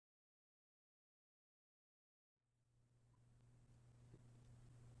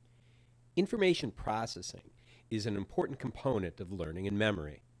Information processing is an important component of learning and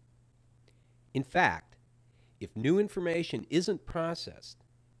memory. In fact, if new information isn't processed,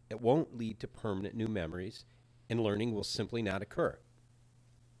 it won't lead to permanent new memories, and learning will simply not occur.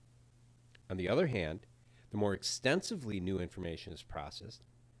 On the other hand, the more extensively new information is processed,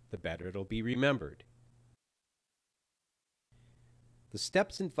 the better it'll be remembered. The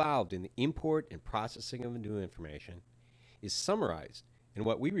steps involved in the import and processing of new information is summarized in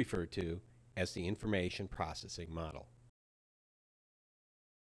what we refer to as the information processing model.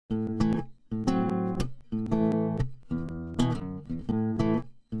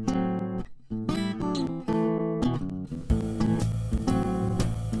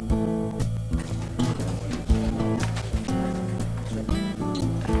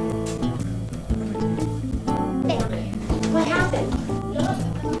 What happened?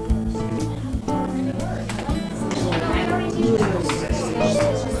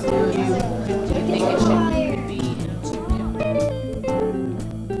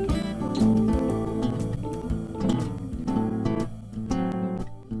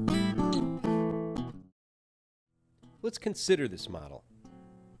 Let's consider this model.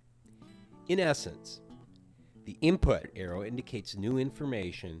 In essence, the input arrow indicates new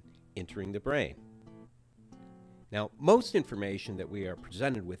information entering the brain. Now, most information that we are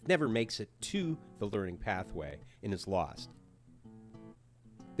presented with never makes it to the learning pathway and is lost.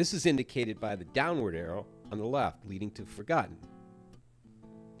 This is indicated by the downward arrow on the left, leading to forgotten.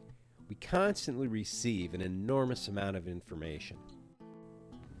 We constantly receive an enormous amount of information,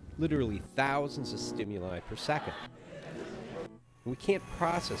 literally thousands of stimuli per second. And we can't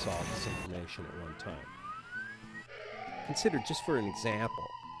process all this information at one time. Consider, just for an example,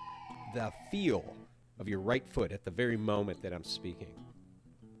 the feel of your right foot at the very moment that I'm speaking.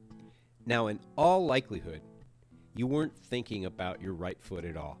 Now, in all likelihood, you weren't thinking about your right foot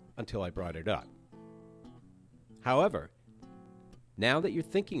at all until I brought it up. However, now that you're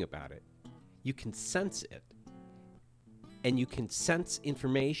thinking about it, you can sense it, and you can sense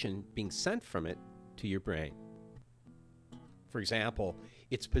information being sent from it to your brain. For example,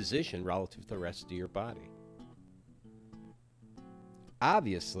 its position relative to the rest of your body.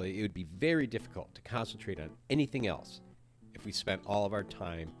 Obviously, it would be very difficult to concentrate on anything else if we spent all of our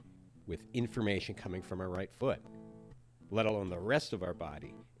time with information coming from our right foot, let alone the rest of our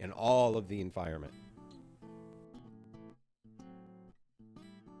body and all of the environment.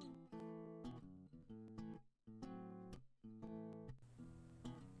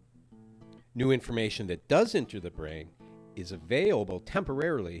 New information that does enter the brain is available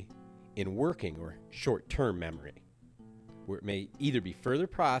temporarily in working or short-term memory, where it may either be further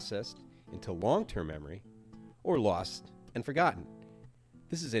processed into long-term memory or lost and forgotten.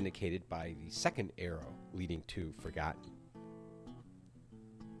 This is indicated by the second arrow leading to forgotten.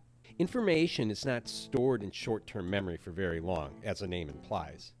 Information is not stored in short-term memory for very long, as the name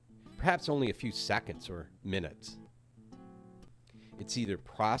implies, perhaps only a few seconds or minutes. It's either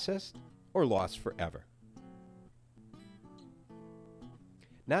processed or lost forever.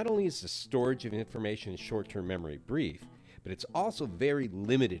 Not only is the storage of information in short-term memory brief, but it's also very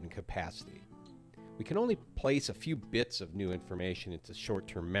limited in capacity. We can only place a few bits of new information into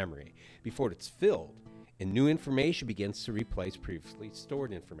short-term memory before it's filled, and new information begins to replace previously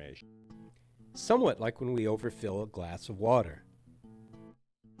stored information. Somewhat like when we overfill a glass of water.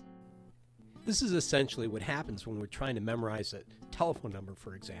 This is essentially what happens when we're trying to memorize a telephone number,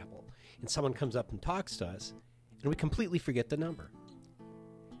 for example, and someone comes up and talks to us, and we completely forget the number.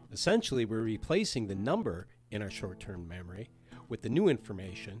 Essentially, we're replacing the number in our short-term memory with the new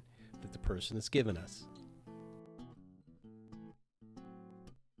information that the person has given us.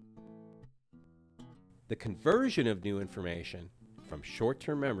 The conversion of new information from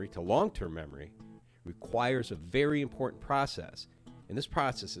short-term memory to long-term memory requires a very important process, and this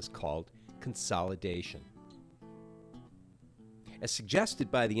process is called consolidation. As suggested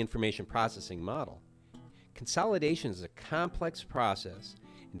by the information processing model, consolidation is a complex process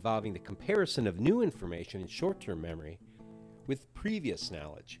involving the comparison of new information in short-term memory with previous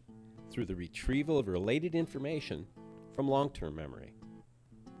knowledge through the retrieval of related information from long-term memory.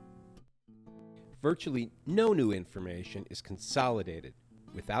 Virtually no new information is consolidated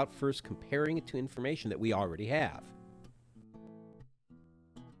without first comparing it to information that we already have.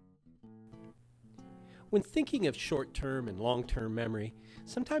 When thinking of short-term and long-term memory,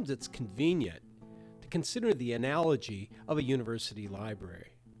 sometimes it's convenient to consider the analogy of a university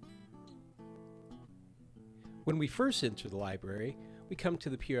library. When we first enter the library, we come to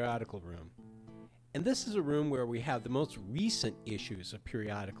the periodical room. And this is a room where we have the most recent issues of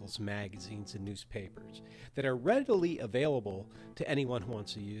periodicals, magazines, and newspapers that are readily available to anyone who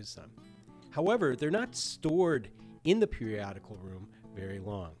wants to use them. However, they're not stored in the periodical room very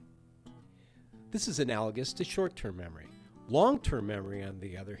long. This is analogous to short-term memory. Long-term memory, on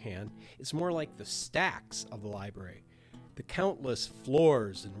the other hand, is more like the stacks of the library, the countless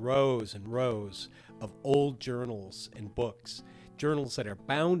floors and rows of old journals and books, journals that are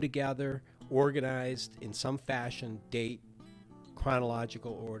bound together, organized in some fashion, date,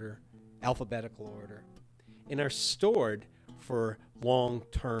 chronological order, alphabetical order, and are stored for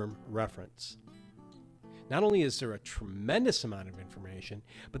long-term reference. Not only is there a tremendous amount of information,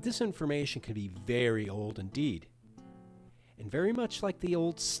 but this information can be very old indeed. And very much like the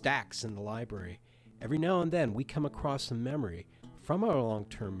old stacks in the library, every now and then we come across a memory from our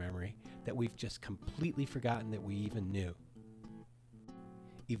long-term memory that we've just completely forgotten that we even knew.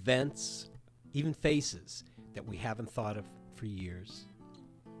 Events, even faces that we haven't thought of for years.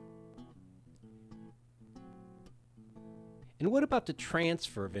 And what about the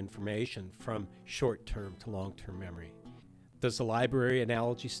transfer of information from short-term to long-term memory? Does the library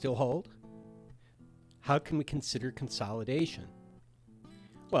analogy still hold? How can we consider consolidation?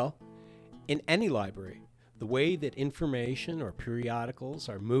 Well, in any library, the way that information or periodicals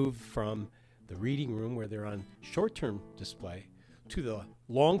are moved from the reading room where they're on short-term display to the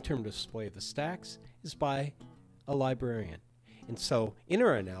long-term display of the stacks is by a librarian. And so, in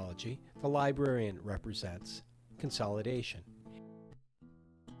our analogy, the librarian represents consolidation.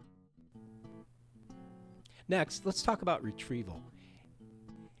 Next, let's talk about retrieval.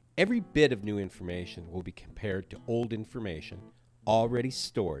 Every bit of new information will be compared to old information already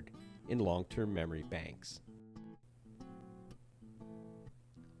stored in long-term memory banks.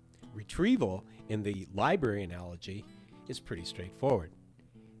 Retrieval, in the library analogy, is pretty straightforward.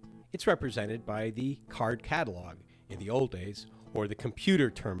 It's represented by the card catalog in the old days or the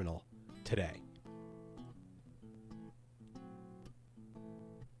computer terminal today.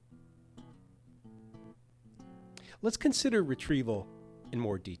 Let's consider retrieval in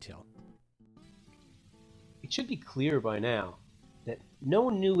more detail. It should be clear by now that no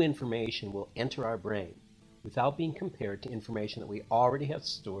new information will enter our brain without being compared to information that we already have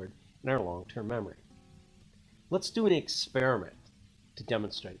stored in our long-term memory. Let's do an experiment to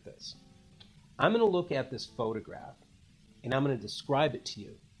demonstrate this. I'm going to look at this photograph and I'm going to describe it to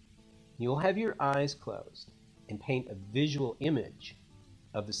you. You'll have your eyes closed and paint a visual image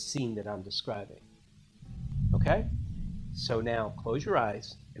of the scene that I'm describing. Okay? So now close your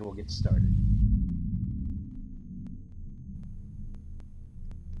eyes and we'll get started.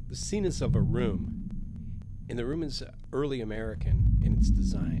 The scene is of a room, and the room is early American in its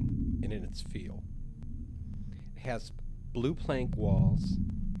design and in its feel. It has blue plank walls,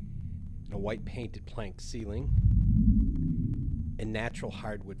 and a white painted plank ceiling, and natural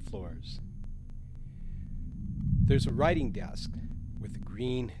hardwood floors. There's a writing desk with a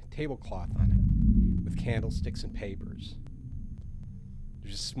green tablecloth on it, with candlesticks and papers.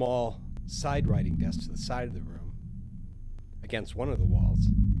 There's a small side writing desk to the side of the room, against one of the walls,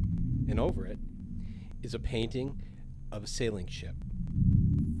 and over it is a painting of a sailing ship.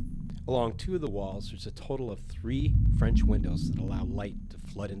 Along two of the walls, there's a total of 3 French windows that allow light to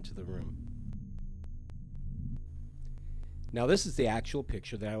flood into the room. Now this is the actual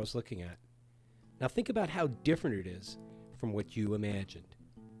picture that I was looking at. Now think about how different it is from what you imagined.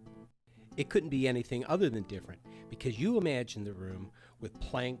 It couldn't be anything other than different because you imagined the room with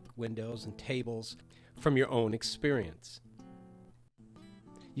plank windows and tables from your own experience.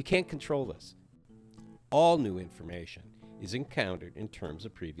 You can't control this. All new information is encountered in terms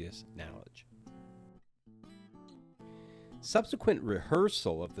of previous knowledge. Subsequent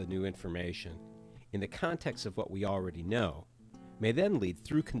rehearsal of the new information in the context of what we already know may then lead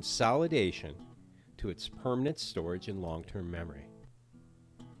through consolidation to its permanent storage in long-term memory.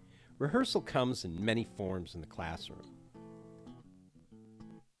 Rehearsal comes in many forms in the classroom.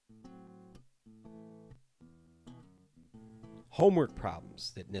 Homework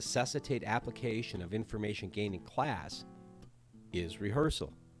problems that necessitate application of information gained in class is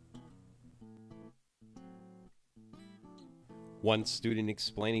rehearsal. One student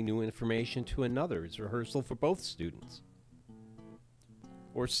explaining new information to another is rehearsal for both students.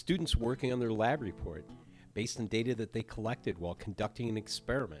 Or students working on their lab report based on data that they collected while conducting an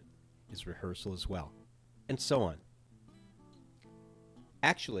experiment is rehearsal as well, and so on.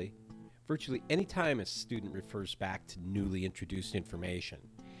 Actually, virtually any time a student refers back to newly introduced information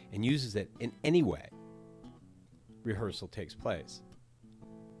and uses it in any way, rehearsal takes place.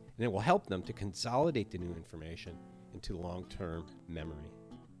 And it will help them to consolidate the new information into long-term memory.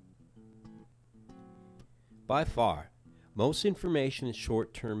 By far, most information in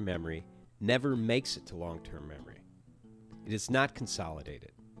short-term memory never makes it to long-term memory. It is not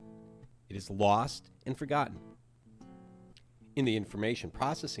consolidated. It is lost and forgotten. In the information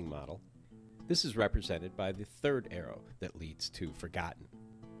processing model, this is represented by the third arrow that leads to forgotten.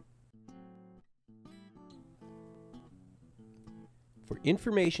 For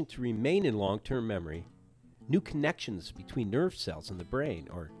information to remain in long-term memory, new connections between nerve cells in the brain,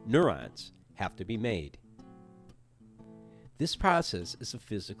 or neurons, have to be made. This process is a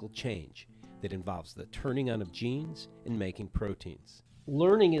physical change that involves the turning on of genes and making proteins.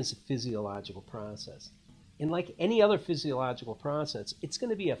 Learning is a physiological process. And like any other physiological process, it's going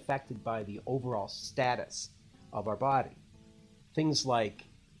to be affected by the overall status of our body. Things like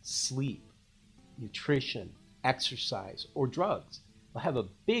sleep, nutrition, exercise, or drugs will have a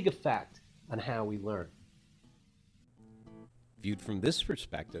big effect on how we learn. Viewed from this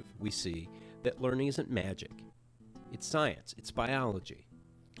perspective, we see that learning isn't magic. It's science, it's biology.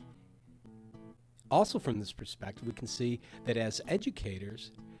 Also from this perspective, we can see that as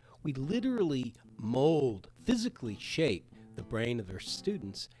educators, we literally mold, physically shape the brain of our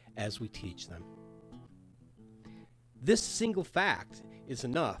students as we teach them. This single fact is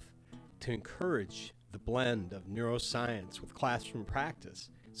enough to encourage the blend of neuroscience with classroom practice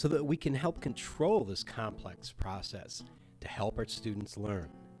so that we can help control this complex process to help our students learn.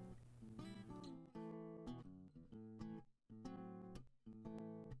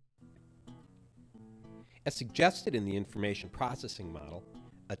 As suggested in the information processing model,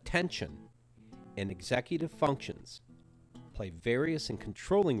 attention and executive functions play various and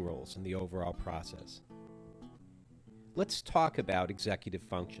controlling roles in the overall process. Let's talk about executive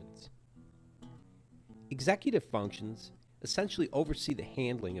functions. Executive functions essentially oversee the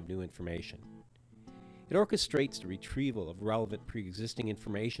handling of new information. It orchestrates the retrieval of relevant pre-existing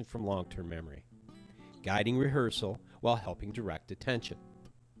information from long-term memory, guiding rehearsal while helping direct attention.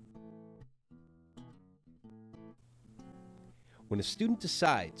 When a student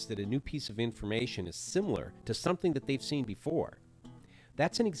decides that a new piece of information is similar to something that they've seen before,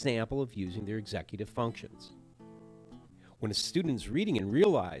 that's an example of using their executive functions. When a student is reading and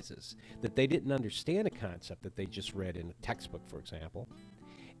realizes that they didn't understand a concept that they just read in a textbook, for example,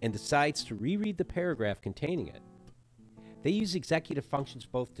 and decides to reread the paragraph containing it, they use executive functions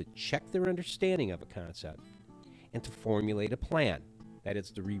both to check their understanding of a concept and to formulate a plan, that is,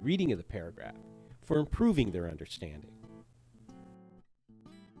 the rereading of the paragraph, for improving their understanding.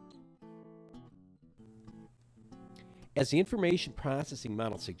 As the information processing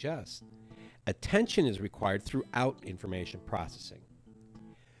model suggests, attention is required throughout information processing.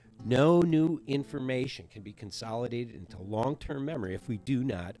 No new information can be consolidated into long-term memory if we do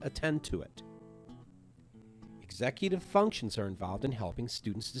not attend to it. Executive functions are involved in helping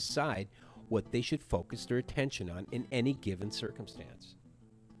students decide what they should focus their attention on in any given circumstance.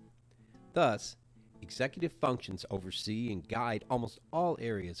 Thus, executive functions oversee and guide almost all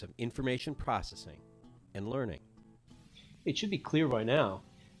areas of information processing and learning. It should be clear by now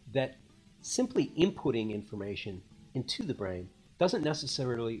that simply inputting information into the brain doesn't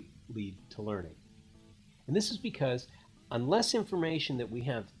necessarily lead to learning. And this is because unless information that we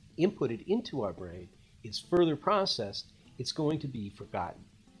have inputted into our brain is further processed, it's going to be forgotten.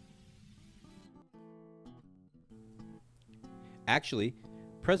 Actually,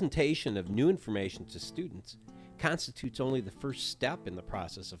 presentation of new information to students constitutes only the first step in the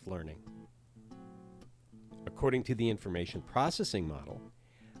process of learning. According to the information processing model,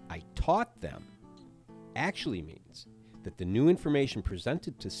 I taught them actually means that the new information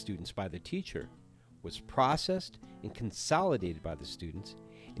presented to students by the teacher was processed and consolidated by the students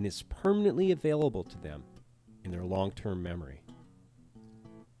and is permanently available to them in their long-term memory.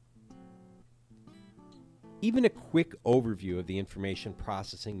 Even a quick overview of the information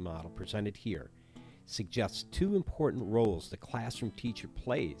processing model presented here suggests two important roles the classroom teacher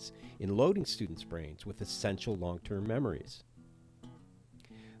plays in loading students' brains with essential long-term memories.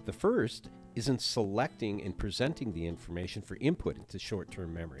 The first is in selecting and presenting the information for input into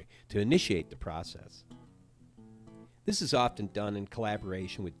short-term memory to initiate the process. This is often done in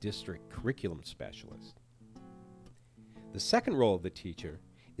collaboration with district curriculum specialists. The second role of the teacher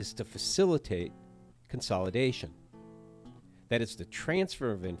is to facilitate consolidation. That is the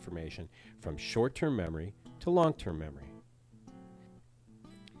transfer of information from short-term memory to long-term memory.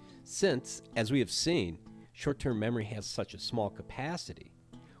 Since, as we have seen, short-term memory has such a small capacity,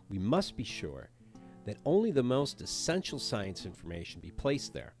 we must be sure that only the most essential science information be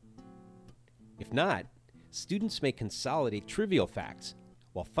placed there. If not, students may consolidate trivial facts,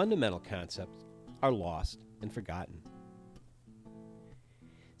 while fundamental concepts are lost and forgotten.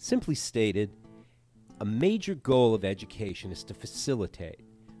 Simply stated, a major goal of education is to facilitate,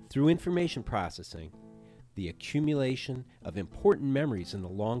 through information processing, the accumulation of important memories and the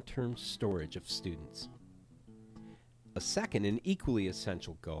long-term storage of students. A second and equally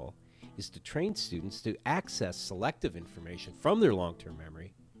essential goal is to train students to access selective information from their long-term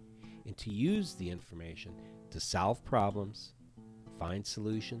memory and to use the information to solve problems, find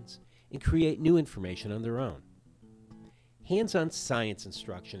solutions, and create new information on their own. Hands-on science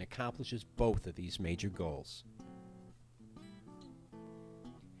instruction accomplishes both of these major goals.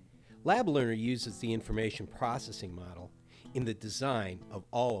 LabLearner uses the information processing model in the design of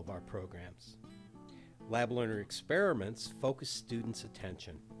all of our programs. LabLearner experiments focus students'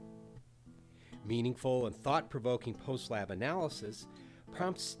 attention. Meaningful and thought-provoking post-lab analysis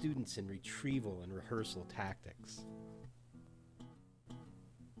prompts students in retrieval and rehearsal tactics.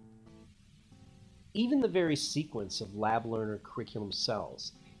 Even the very sequence of LabLearner curriculum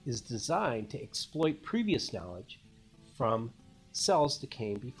cells is designed to exploit previous knowledge from cells that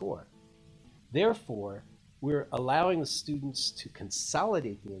came before. Therefore, we're allowing the students to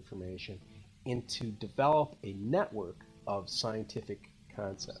consolidate the information and to develop a network of scientific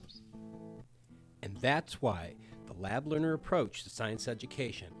concepts. And that's why the LabLearner approach to science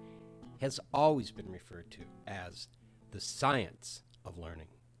education has always been referred to as the science of learning.